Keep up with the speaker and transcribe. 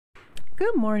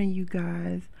Good morning, you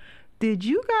guys. Did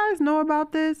you guys know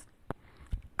about this?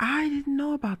 I didn't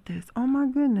know about this. Oh my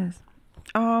goodness.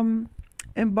 In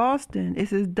Boston, it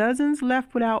says dozens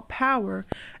left without power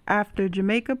after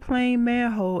Jamaica plane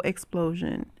manhole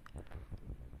explosion.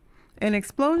 An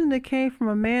explosion that came from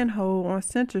a manhole on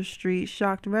Center Street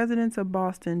shocked residents of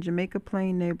Boston, Jamaica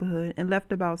Plain neighborhood, and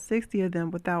left about 60 of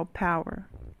them without power.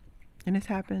 And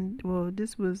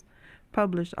this was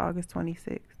published August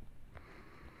 26th.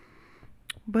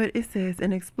 But it says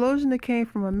an explosion that came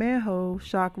from a manhole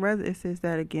shocked residents. It says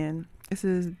that again. It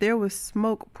says there was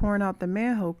smoke pouring out the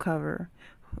manhole cover.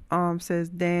 Says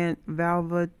Dan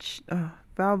Valvachovic,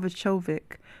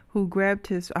 who grabbed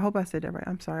his. I hope I said that right.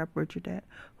 I'm sorry, I butchered that.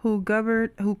 Who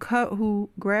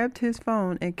grabbed his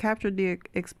phone and captured the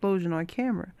explosion on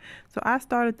camera. So I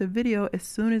started the video as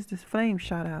soon as this flame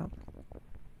shot out.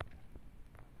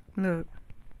 Look.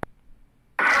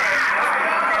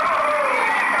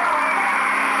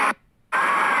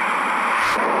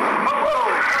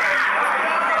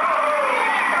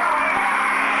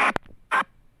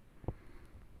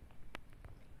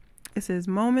 It says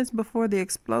moments before the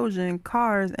explosion,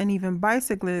 cars and even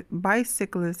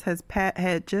bicyclists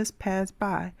had just passed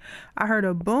by. I heard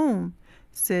a boom,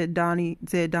 said Donna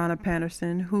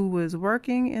Patterson, who was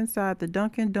working inside the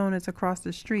Dunkin' Donuts across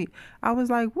the street. I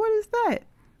was like, "What is that?"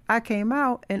 I came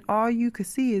out and all you could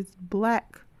see is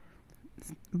black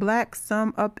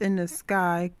some up in the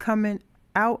sky coming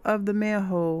out of the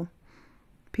manhole.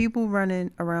 People running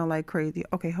around like crazy.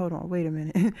 Okay, hold on, wait a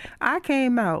minute. I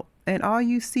came out and all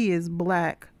you see is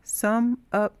black, some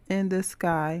up in the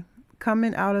sky,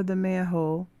 coming out of the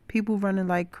manhole, people running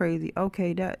like crazy.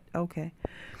 Okay.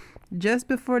 Just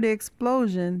before the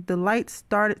explosion, the lights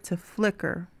started to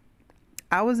flicker.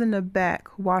 I was in the back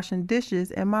washing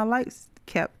dishes and my lights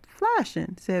kept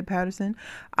flashing, said Patterson.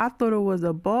 I thought it was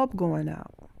a bulb going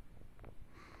out.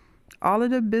 All of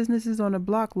the businesses on the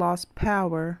block lost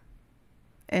power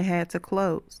and had to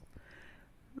close.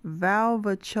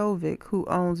 Valvachovic, who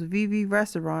owns VV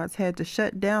Restaurants, had to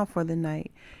shut down for the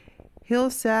night. He'll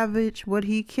salvage what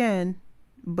he can,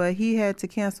 but he had to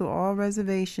cancel all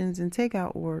reservations and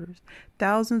takeout orders.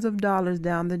 Thousands of dollars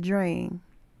down the drain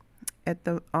at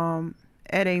a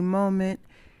moment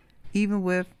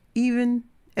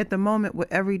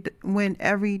when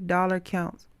every dollar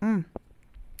counts. I'm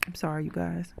sorry, you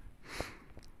guys.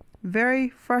 Very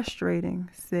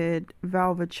frustrating, said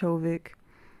Valvachovic.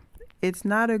 It's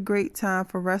not a great time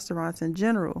for restaurants in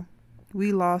general.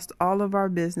 We lost all of our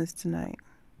business tonight.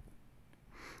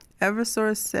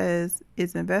 Eversource says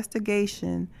it's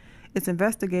investigating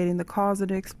the cause of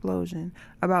the explosion.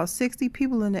 About 60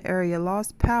 people in the area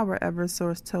lost power,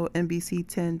 Eversource told NBC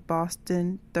 10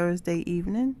 Boston Thursday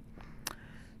evening.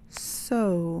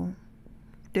 So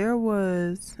there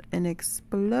was an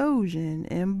explosion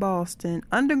in Boston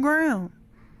underground.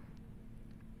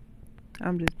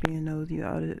 I'm just being nosy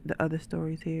at the other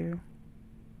stories here.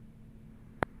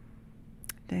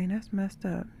 Dang, that's messed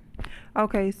up.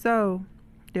 Okay, so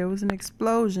there was an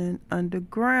explosion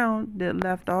underground that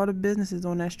left all the businesses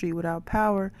on that street without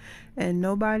power, and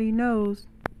nobody knows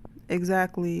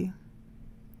exactly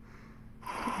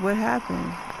what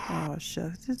happened. Oh,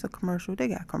 shucks. This is a commercial. They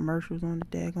got commercials on the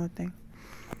daggone thing.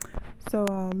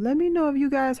 So let me know if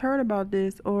you guys heard about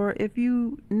this or if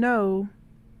you know.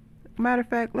 Matter of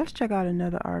fact, let's check out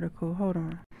another article. Hold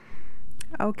on.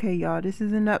 Okay, y'all, this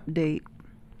is an update.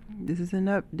 This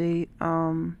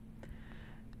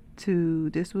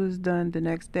was done the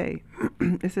next day.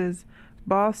 It says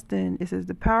Boston. It says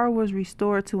the power was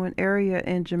restored to an area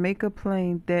in Jamaica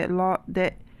Plain that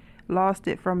lost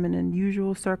it from an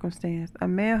unusual circumstance. A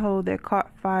manhole that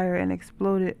caught fire and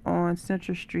exploded on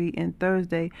Central Street on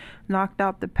Thursday knocked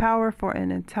out the power for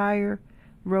an entire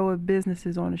row of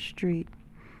businesses on the street.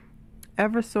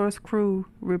 Eversource crew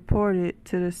reported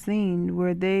to the scene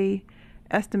where they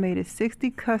estimated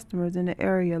 60 customers in the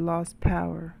area lost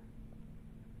power.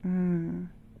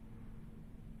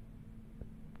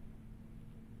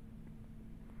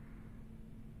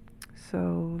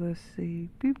 So let's see.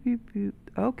 Beep, beep, beep.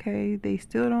 Okay, they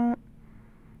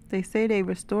say they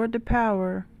restored the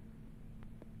power,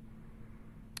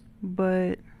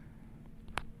 but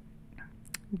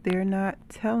they're not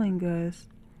telling us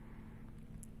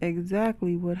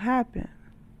exactly what happened.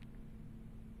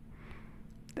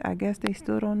 I guess they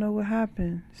still don't know what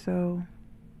happened. So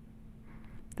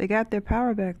they got their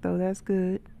power back though. That's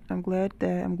good. I'm glad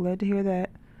to hear that.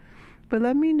 But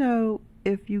let me know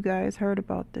if you guys heard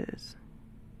about this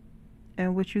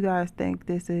and what you guys think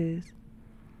this is.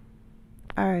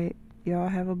 All right, y'all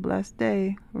have a blessed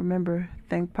day. Remember,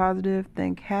 think positive,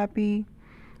 think happy,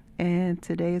 and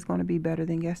today is going to be better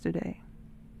than yesterday.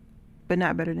 but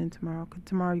not better than tomorrow, because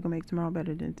tomorrow you're going to make tomorrow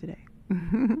better than today.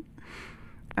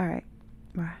 All right.